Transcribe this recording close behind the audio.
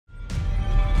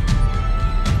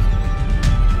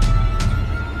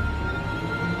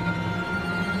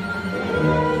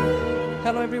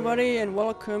Hello everybody and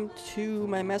welcome to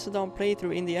my Macedon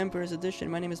playthrough in the Emperor's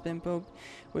Edition. My name is Ben Pope.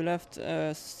 We left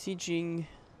sieging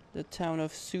the town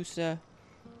of Susa,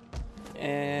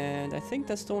 and I think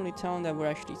that's the only town that we're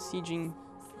actually sieging.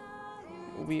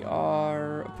 We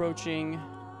are approaching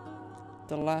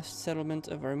the last settlement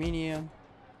of Armenia.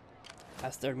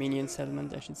 That's the Armenian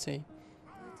settlement, I should say.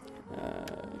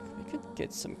 We could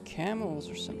get some camels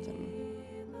or something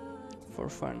for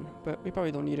fun, but we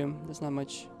probably don't need them. There's not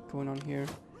much going on here.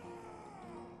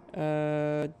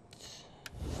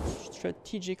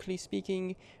 Strategically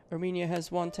speaking, Armenia has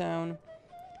one town.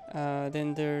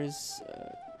 Then there's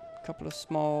a couple of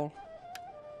small.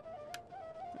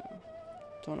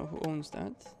 Don't know who owns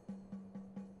that.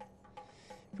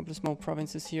 A couple of small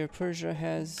provinces here. Persia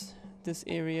has this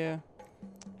area,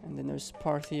 and then there's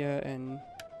Parthia and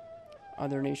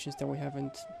other nations that we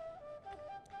haven't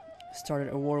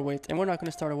started a war with. And we're not going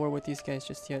to start a war with these guys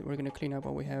just yet. We're going to clean up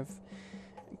what we have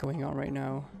going on right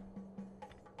now.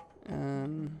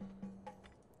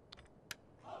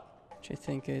 Which I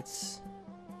think it's...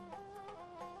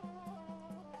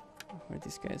 Where are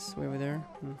these guys? Way over there?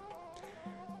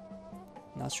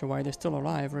 Not sure why they're still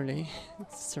alive, really.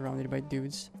 It's surrounded by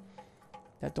dudes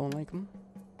that don't like them.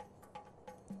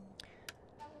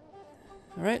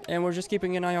 Alright, and we're just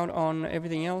keeping an eye out on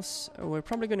everything else. We're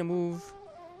probably going to move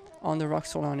on the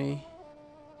Roxolani.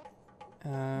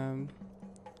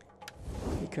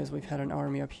 Because we've had an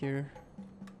army up here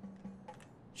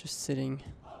just sitting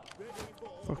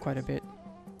for quite a bit,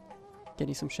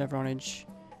 getting some chevronage.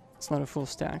 It's not a full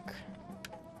stack.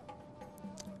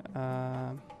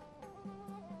 Do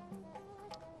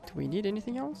we need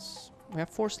anything else? We have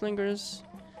 4 slingers,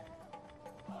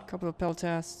 a couple of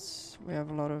peltasts, we have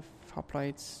a lot of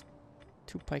hoplites,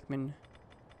 2 pikemen.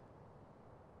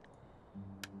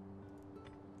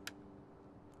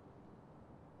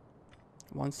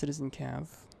 One citizen cav.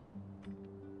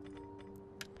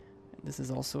 And this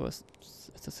is also a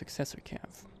successor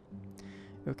cav.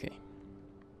 Okay.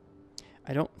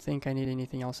 I don't think I need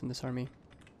anything else in this army.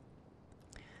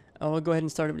 I'll go ahead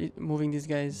and start moving these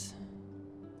guys.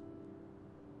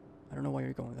 I don't know why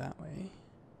you're going that way.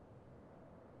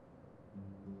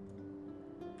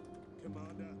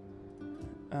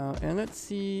 And let's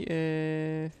see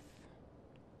if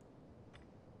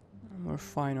we're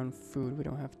fine on food. We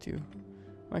don't have to.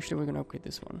 Actually, we're gonna upgrade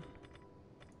this one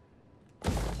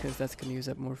because that's gonna use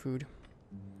up more food.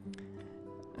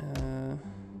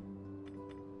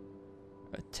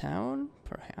 A town,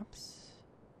 perhaps.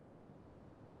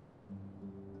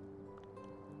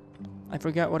 I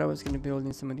forgot what I was gonna build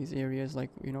in some of these areas, like,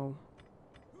 you know,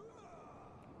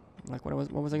 like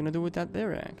what was I gonna do with that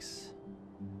barracks?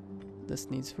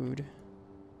 This needs food.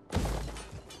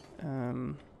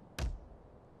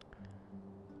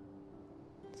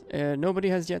 Nobody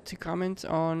has yet to comment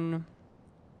on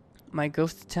my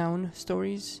ghost town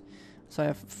stories. So I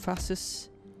have Phasis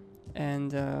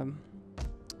and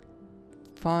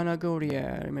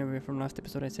Phanagoria. I remember from last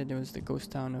episode I said there was the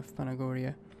ghost town of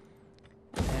Phanagoria.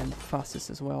 And Phasis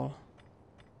as well.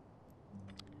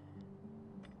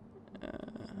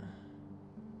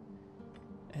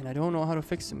 And I don't know how to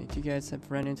fix them. If you guys have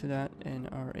ran into that and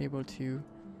are able to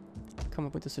come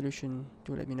up with a solution,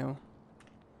 do let me know.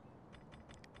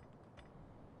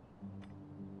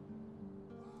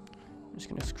 I'm just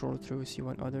gonna scroll through, see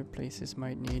what other places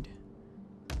might need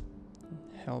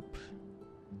help.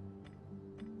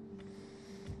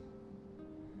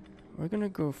 We're gonna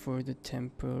go for the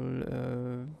temple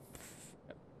of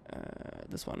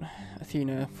this one,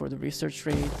 Athena, for the research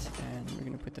rate, and we're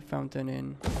gonna put the fountain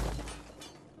in.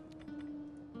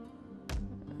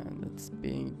 And that's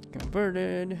being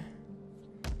converted.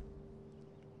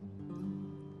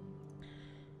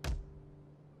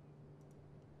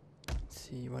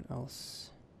 See what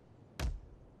else.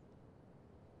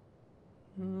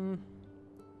 Let's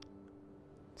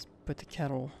put the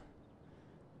cattle.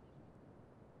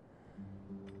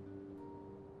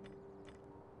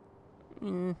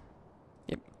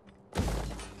 Yep.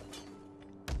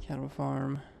 Cattle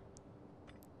farm.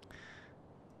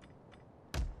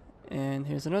 And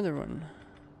here's another one.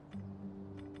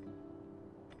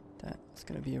 That's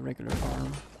gonna be a regular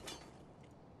farm.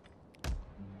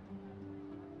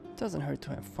 Doesn't hurt to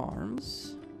have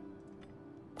farms.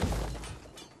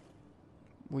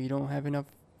 We don't have enough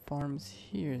farms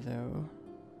here though.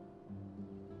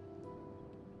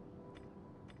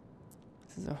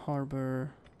 This is a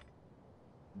harbor.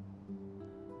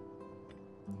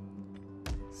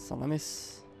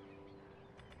 Salamis.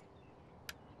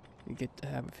 We get to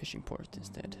have a fishing port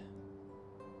instead.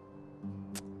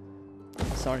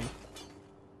 Sorry.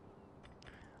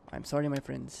 I'm sorry, my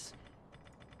friends.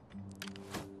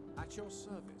 At your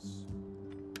service.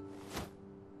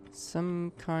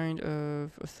 Some kind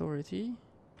of authority.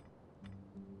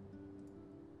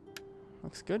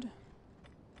 Looks good.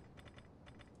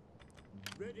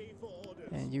 Ready for orders.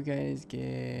 And you guys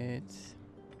get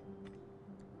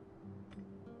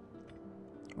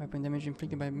weapon damage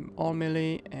inflicted by all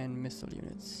melee and missile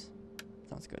units.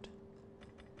 Sounds good.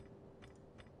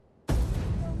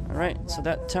 Alright, so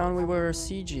that town we were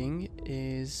sieging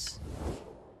is...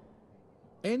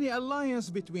 Any alliance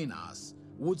between us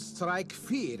would strike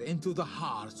fear into the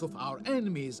hearts of our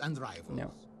enemies and rivals.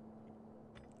 No.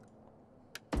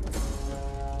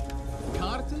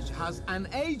 Carthage has an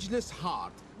ageless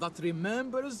heart that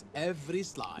remembers every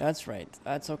slide. That's right.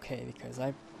 That's okay, because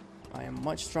I am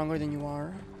much stronger than you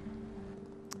are.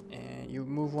 And you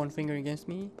move one finger against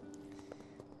me,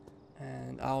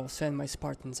 and I'll send my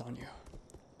Spartans on you.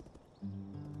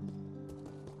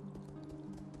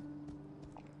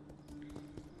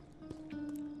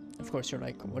 Of course, you're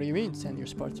like, what do you mean, send your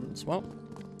Spartans? Well,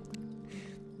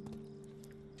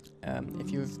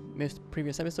 if you've missed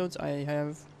previous episodes, I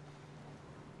have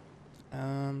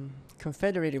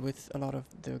confederated with a lot of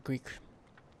the Greek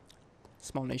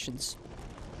small nations,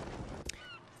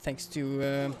 thanks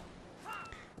to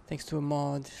a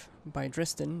mod by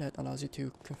Dresden that allows you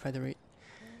to confederate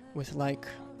with like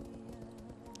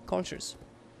cultures.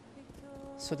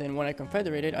 So then when I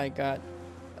confederated, I got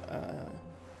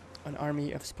an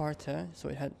army of Sparta, so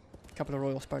it had a couple of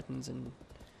royal Spartans in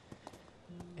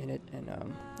it, and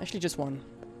actually just one,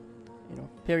 you know,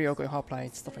 Perioko,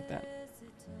 hoplites, stuff like that.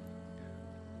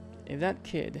 If that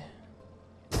kid,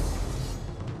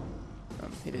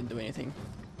 he didn't do anything.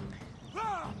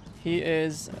 He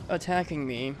is attacking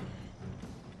me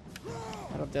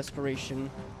out of desperation.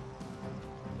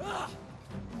 I'm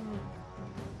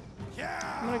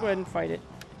gonna go ahead and fight it.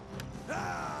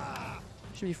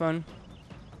 Should be fun.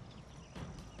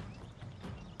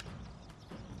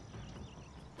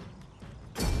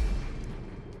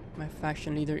 My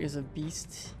faction leader is a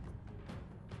beast.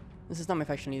 This is not my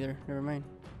faction leader, never mind.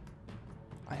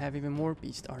 I have even more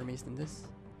beast armies than this.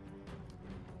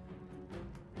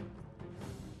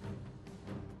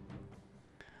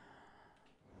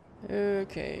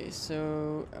 Okay,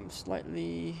 so I'm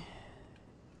slightly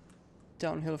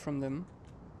downhill from them,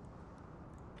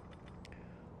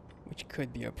 which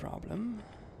could be a problem.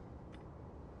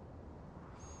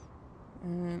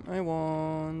 I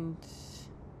want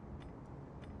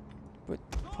put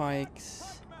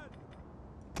pikes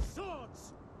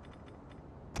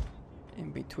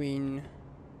in between.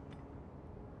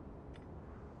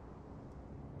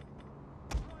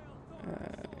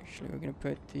 Actually, we're gonna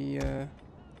put the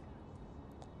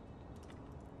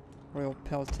Royal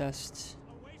Peltest,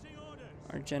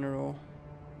 our general.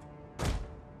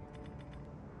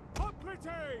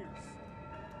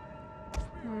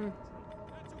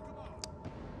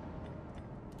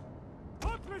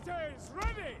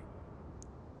 Ready.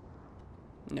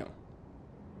 No.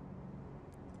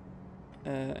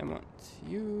 I want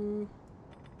you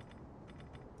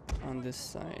on this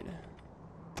side.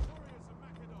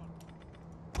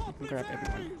 I can grab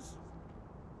everyone.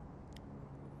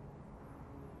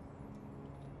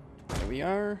 There we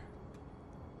are.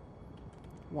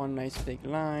 One nice big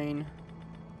line.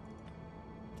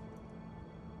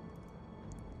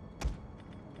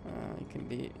 It can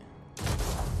be.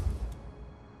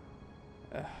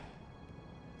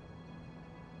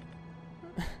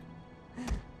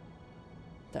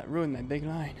 That ruined my big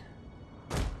line.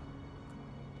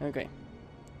 Okay.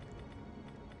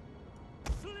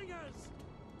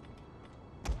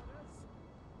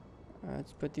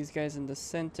 Let's put these guys in the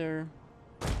center.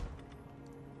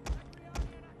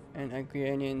 And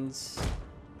Agrianians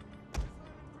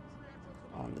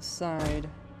on the side.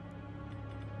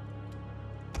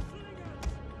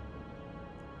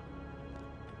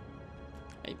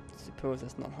 I suppose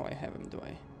that's not how I have them, do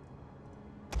I?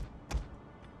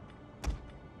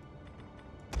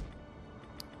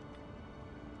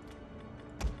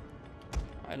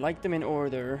 I like them in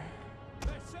order.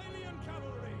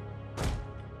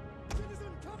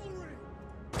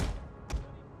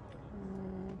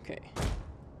 Okay.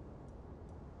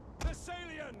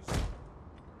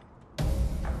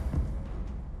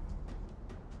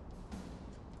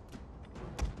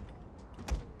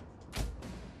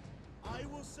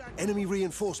 Enemy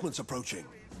reinforcements approaching.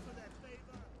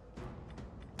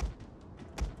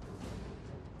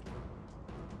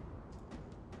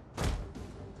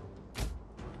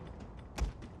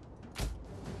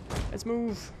 Let's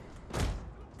move.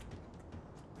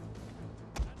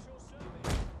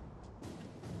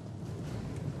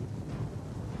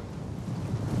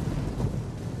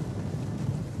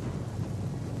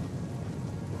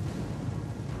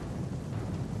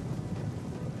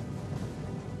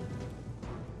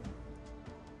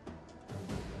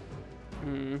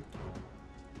 Hmm.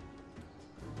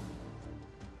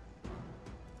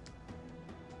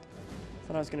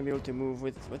 Thought I was gonna be able to move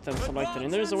with them selected,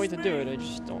 and there's a way to do it. I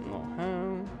just don't know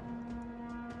how.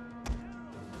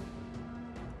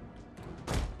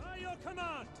 By your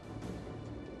command.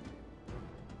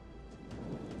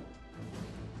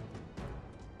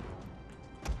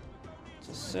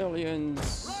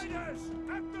 Sicilians, Riders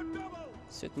at the double.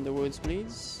 sit in the woods,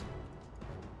 please.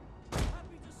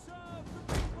 Happy to serve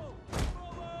the people.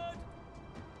 Forward.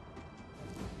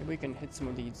 Maybe we can hit some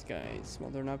of these guys while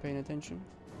they're not paying attention.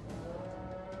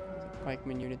 There's a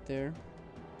pikeman unit there.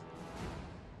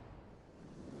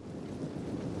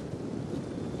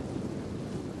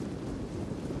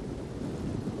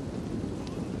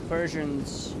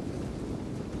 Persians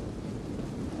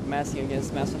massing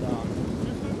against Macedon.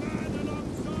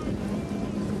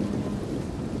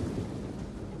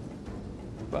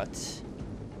 But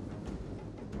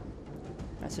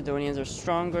Macedonians are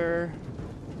stronger,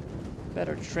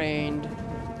 better trained.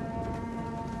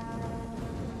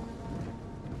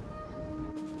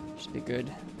 Should be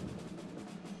good.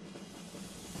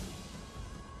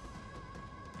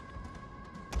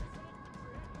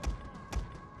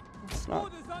 It's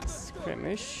not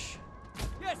skirmish.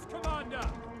 Yes, Commander.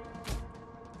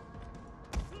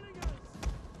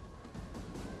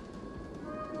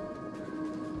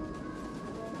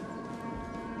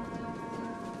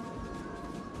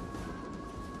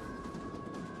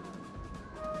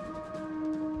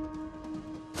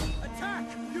 Attack,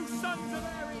 you sons of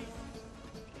Ares!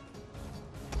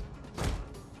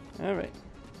 All right.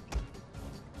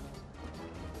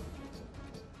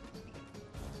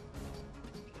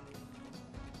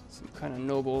 Some kind of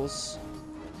nobles.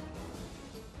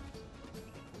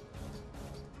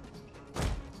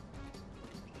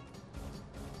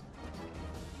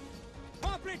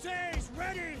 Hoplites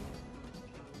ready!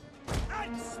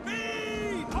 At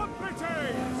speed!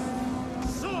 Hoplites!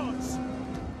 Swords!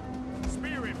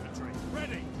 Spear infantry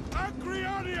ready!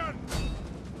 Acreonian!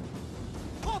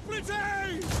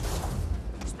 Hoplites!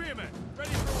 Spearmen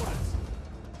ready for orders!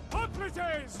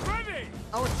 Hoplites ready!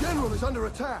 Our general is under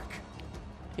attack.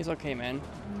 He's okay, man.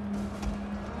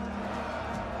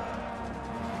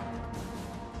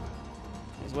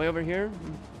 He's way over here.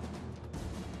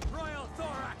 Royal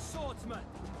Thorax Swordsman!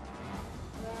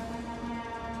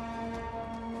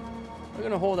 We're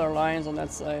gonna hold our lines on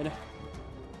that side.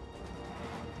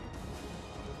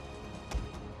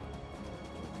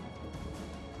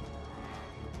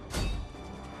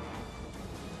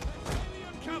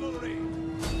 Alien cavalry!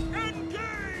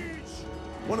 Engage!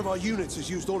 One of our units has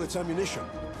used all its ammunition.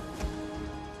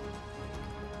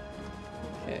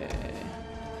 Okay.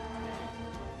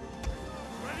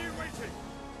 Ready and waiting!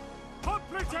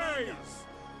 Hoplites!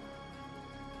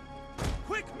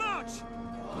 Quick march!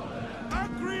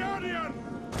 Acreonian!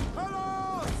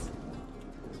 Hellos!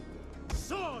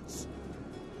 Swords!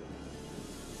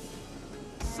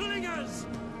 Slingers!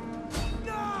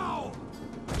 Now!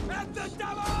 At the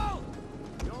double!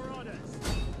 Your orders!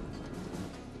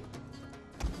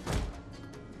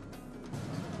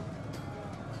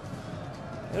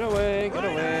 Get away, get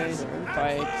away. Riders, They're in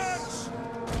fights. advance!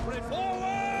 Put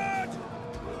forward!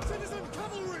 Citizen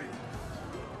cavalry!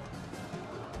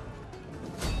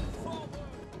 Forward!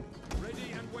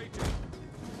 Ready and waiting.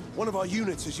 One of our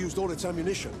units has used all its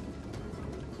ammunition.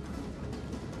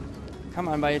 Come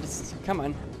on, buddies. Come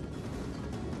on.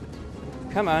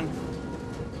 Come on.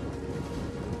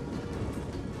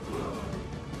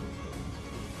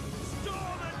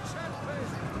 Storm and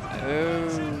tempest! Oh,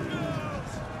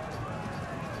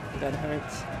 that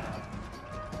hurts.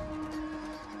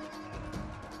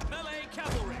 Melee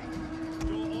cavalry!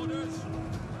 Your orders?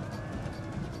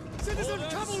 Citizen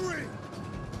cavalry!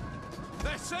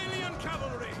 Thessalian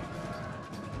cavalry!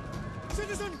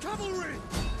 Citizen cavalry!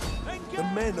 Engage! The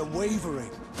men are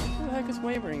wavering. Who the heck is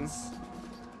wavering?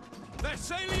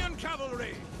 Thessalian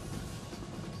cavalry!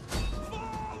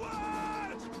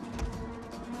 Forward!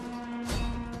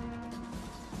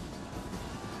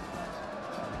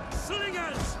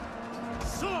 Slingers!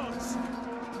 Swords!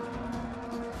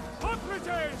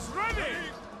 Hoplites ready!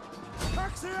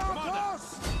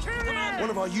 Caxiarchos! Kyrie! One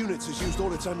of our units has used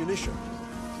all its ammunition.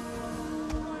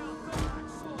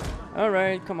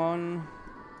 Alright, come on.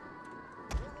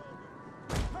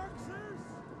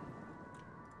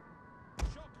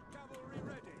 Shock cavalry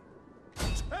ready!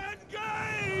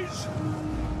 Engage!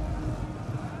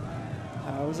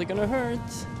 How's it gonna hurt?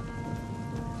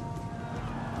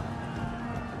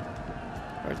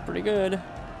 Hurts pretty good.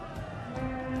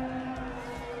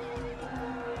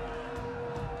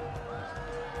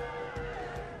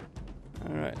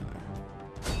 Alright.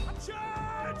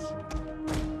 Charge!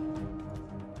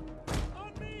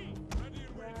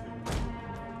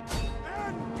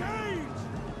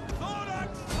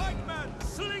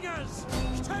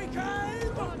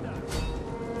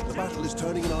 is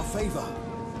turning in our favor.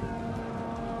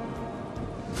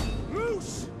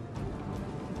 Loose!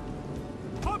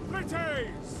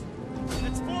 Hoplites!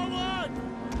 It's forward!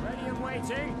 Ready and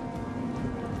waiting.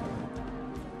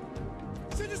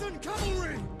 Citizen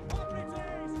cavalry!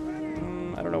 Hoplites,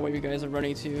 ready! I don't know where you guys are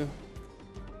running to. Yours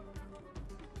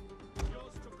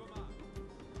to command.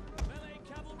 Melee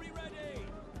cavalry ready!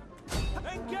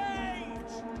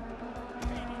 Engage!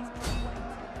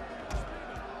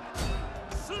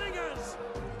 Slingers!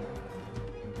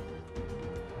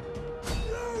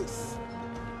 Loose!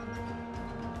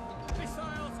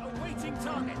 Missiles awaiting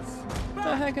targets! What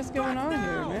the heck is going on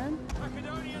here, man?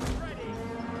 Macedonians ready!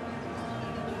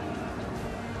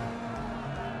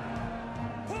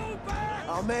 Pull back!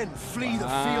 Our men flee the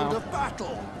field of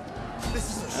battle.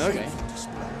 This is a Okay. shameful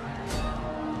display.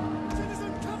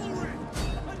 Citizen cavalry!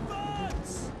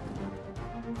 Advance!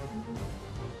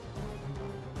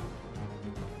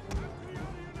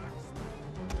 Macleodian axemen!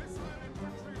 Missile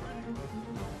infantry ready!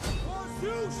 For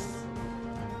Zeus!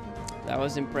 That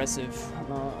was impressive.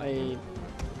 I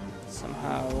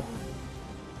somehow...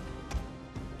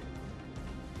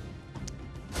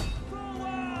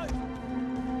 Forward!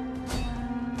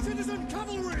 Citizen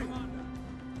cavalry!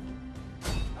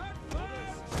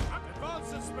 Advance!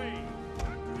 Advance at speed!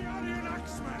 Macleodian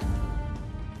axemen!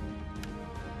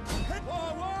 Head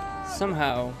forward!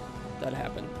 Somehow that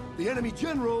happened. The enemy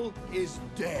general is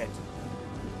dead.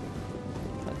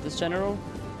 This general?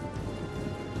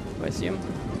 Do I see him?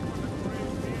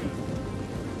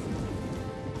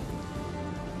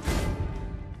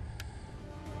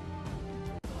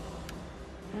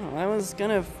 Oh, that was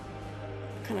kind of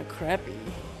crappy.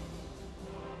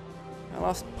 I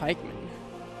lost pikemen.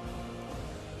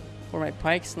 Were my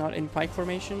pikes not in pike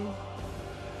formation?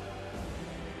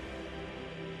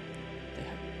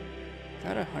 They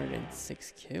got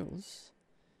 106 kills.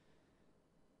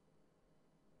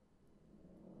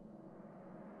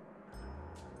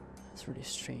 That's really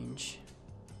strange.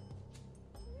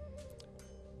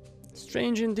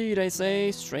 Strange indeed, I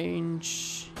say.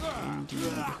 Strange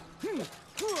indeed.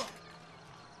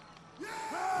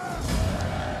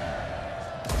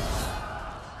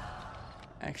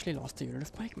 Actually lost a unit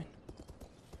of pikemen.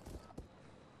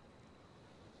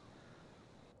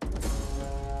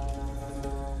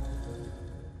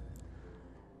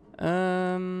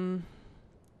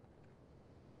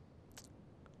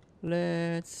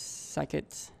 Let's sack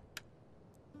it.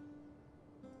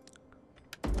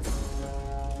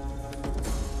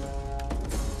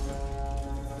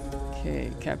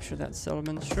 Okay, capture that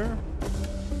settlement, sure.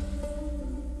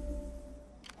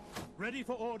 Ready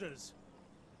for orders.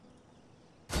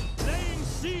 Laying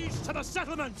siege to the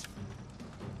settlement!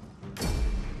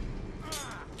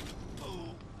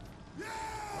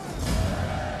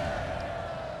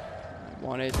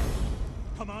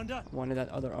 Wanted that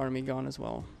other army gone as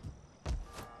well.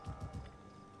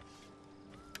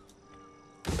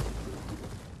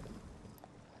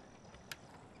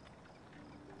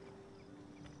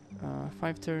 Uh,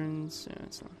 5 turns. Yeah,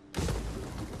 it's not.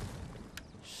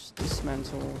 Just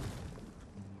dismantle.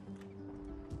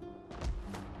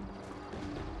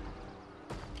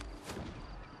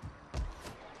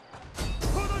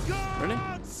 Really?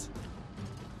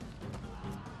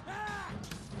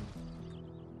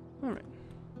 Alright.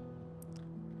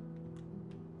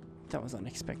 That was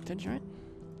unexpected, right?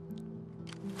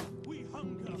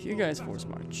 If you guys force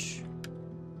march,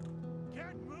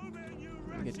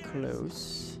 we get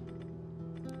close.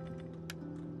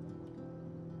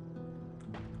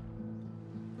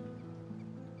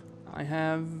 I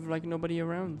have like nobody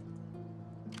around.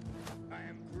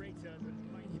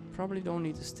 You probably don't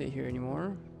need to stay here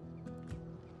anymore.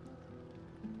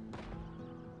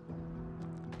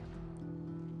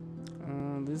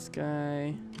 This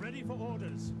guy Ready for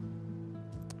orders.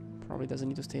 probably doesn't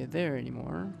need to stay there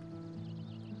anymore.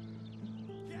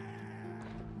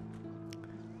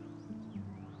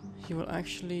 He will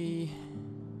actually...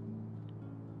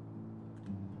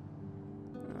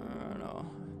 no.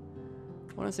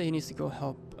 I want to say he needs to go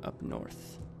help up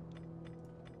north.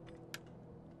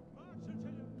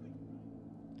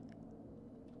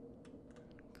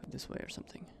 Go this way or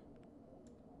something.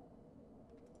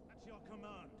 At your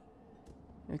command.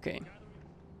 Okay.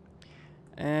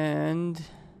 And...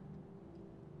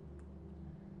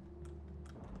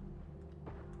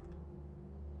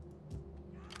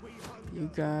 you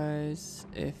guys,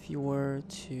 if you were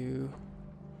to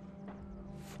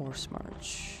force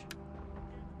march,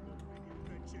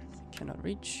 cannot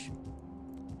reach.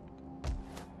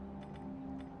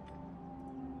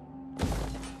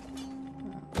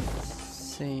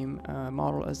 Same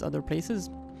model as other places.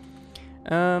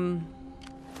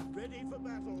 Ready for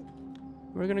battle.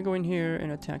 We're gonna go in here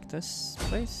and attack this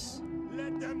place.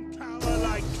 Let them cower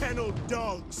like kennelled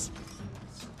dogs.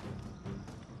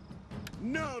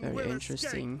 None Very will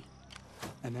interesting.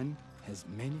 A man has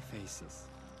many faces.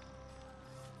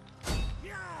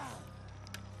 escape.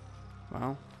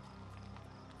 Wow.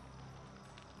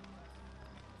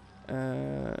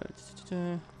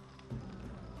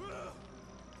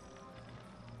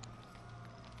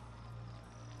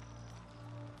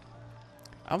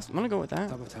 I wanna go with that.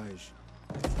 Sabotage.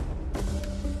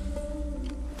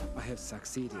 I have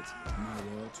succeeded, my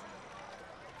lord.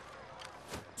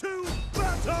 To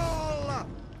battle!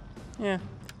 Yeah,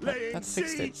 Laying that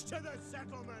fixed it. siege to the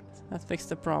settlement. That fixed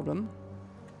the problem.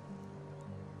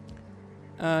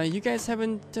 You guys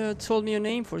haven't told me a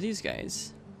name for these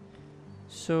guys.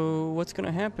 So what's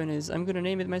gonna happen is I'm gonna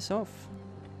name it myself.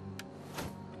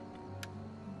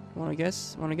 Wanna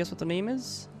guess? Wanna guess what the name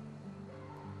is?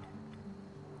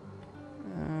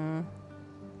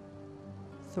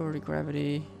 Authority,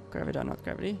 gravity, not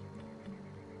gravity.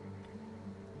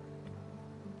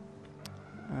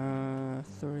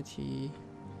 Authority,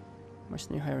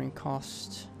 mercenary hiring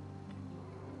cost.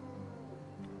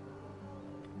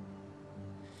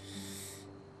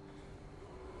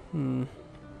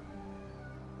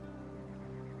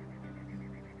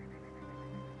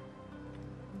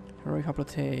 Heroic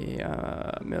hoplite,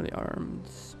 melee armed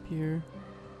spear,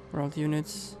 world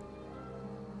units,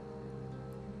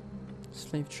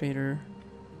 slave trader.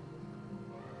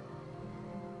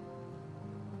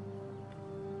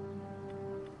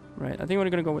 Right, I think we're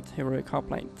gonna go with heroic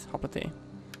hoplite,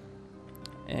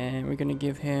 and we're gonna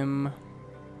give him.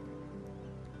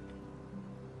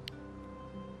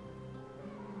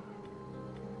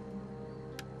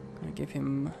 Gonna give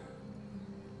him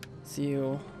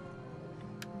zeal.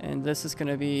 And this is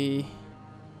gonna be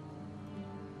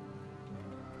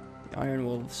the Iron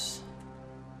Wolves.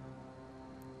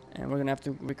 And we're gonna have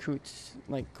to recruit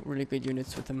like really good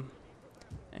units with them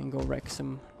and go wreck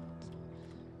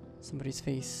somebody's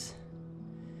face.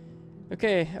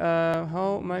 Okay,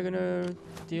 how am I gonna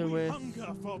deal We with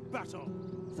hunger for battle.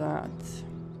 that?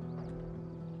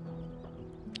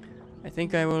 I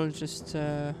think I will just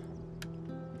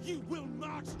You will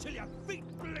march till your feet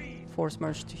bleed. force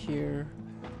march to here.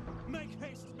 Make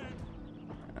haste, men.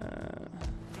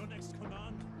 Your next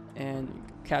command. And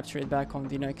capture it back on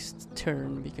the next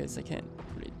turn because I can't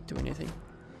really do anything.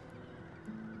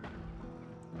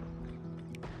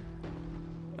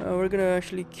 We're gonna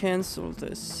actually cancel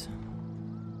this.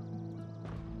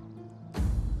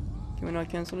 Can we not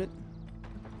cancel it?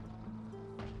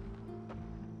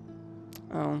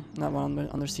 Oh, not while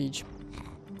under siege.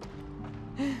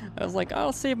 I was like,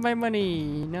 I'll save my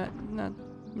money. Not.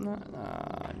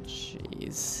 Ah,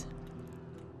 jeez.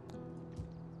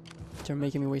 They're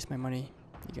making me waste my money,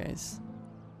 you guys.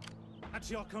 At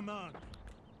your command.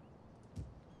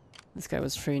 This guy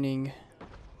was training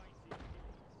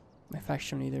my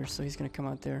faction leader, so he's gonna come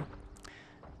out there.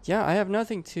 Yeah, I have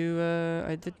nothing to.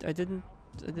 I didn't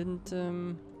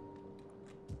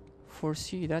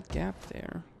foresee that gap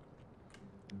there,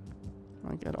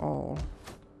 like at all.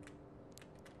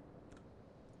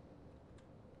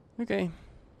 Okay,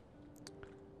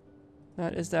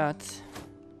 that is that.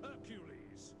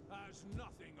 Hercules has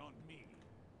nothing on me.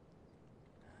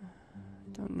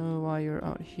 Don't know why you're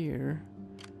out here.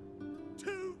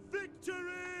 To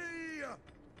victory!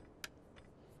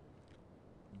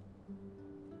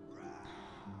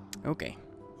 Okay,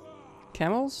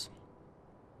 camels.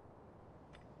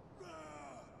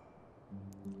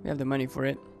 We have the money for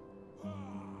it.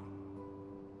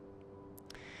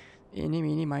 Eeny,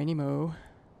 meeny, miny, mo.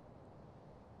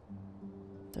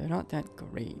 They're not that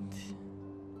great.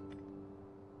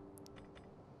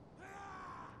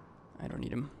 I don't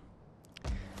need them.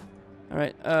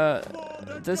 Alright,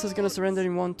 this is gonna surrender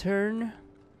in one turn.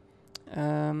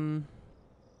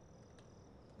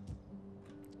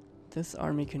 This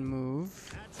army can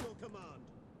move. At your command.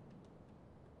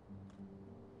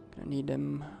 Gonna need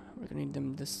them. We're gonna need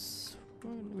them this.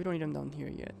 We don't need them down here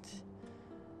yet.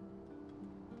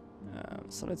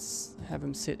 So let's have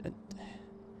him sit at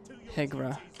To your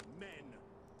Hegra. duties, men.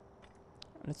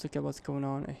 Let's look at what's going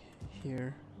on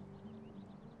here.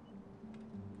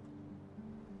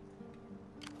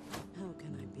 How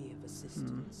can I be of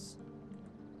assistance?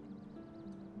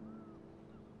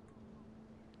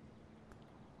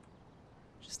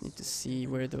 Just need to see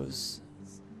where those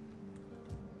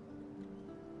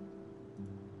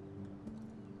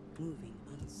Moving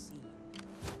unseen.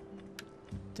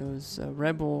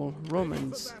 rebel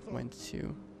Romans went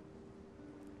to.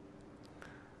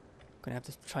 Gonna have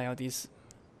to try out these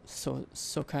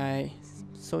Sochai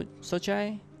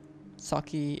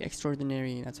Saki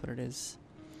Extraordinary, that's what it is.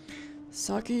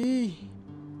 Saki!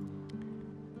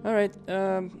 Alright,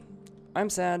 I'm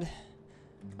sad.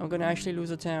 I'm gonna actually lose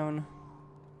a town.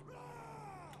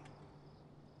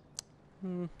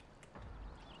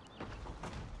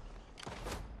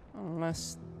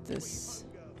 Unless this...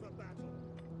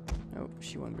 Oh,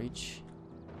 she won't reach.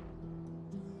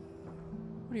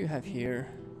 What do you have here?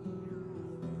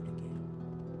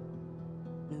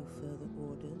 No further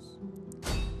orders.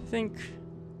 I think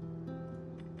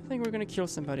we're gonna kill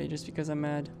somebody just because I'm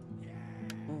mad.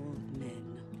 All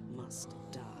men must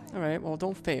die. Alright, well,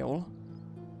 don't fail.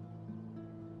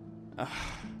 Ugh.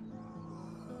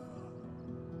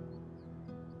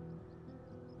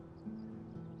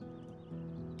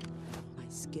 My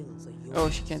skills are yours. Oh,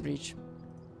 she can't reach.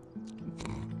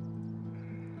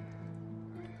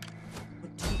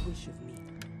 What do you wish of me?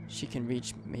 She can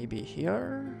reach maybe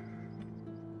here.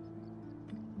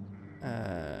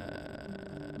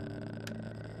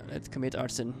 Let's commit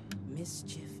arson.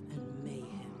 Mischief and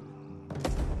mayhem.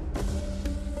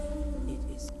 It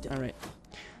is done. Alright.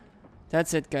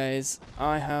 That's it, guys.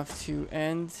 I have to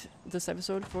end this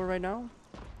episode for right now.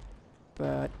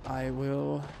 But I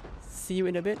will see you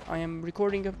in a bit. I am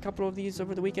recording a couple of these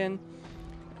over the weekend.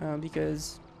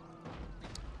 Because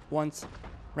once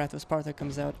Wrath of Sparta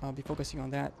comes out, I'll be focusing on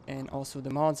that. And also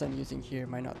the mods I'm using here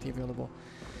might not be available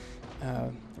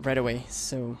right away.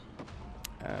 So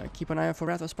keep an eye out for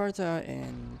Wrath of Sparta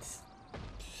and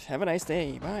have a nice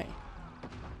day. Bye.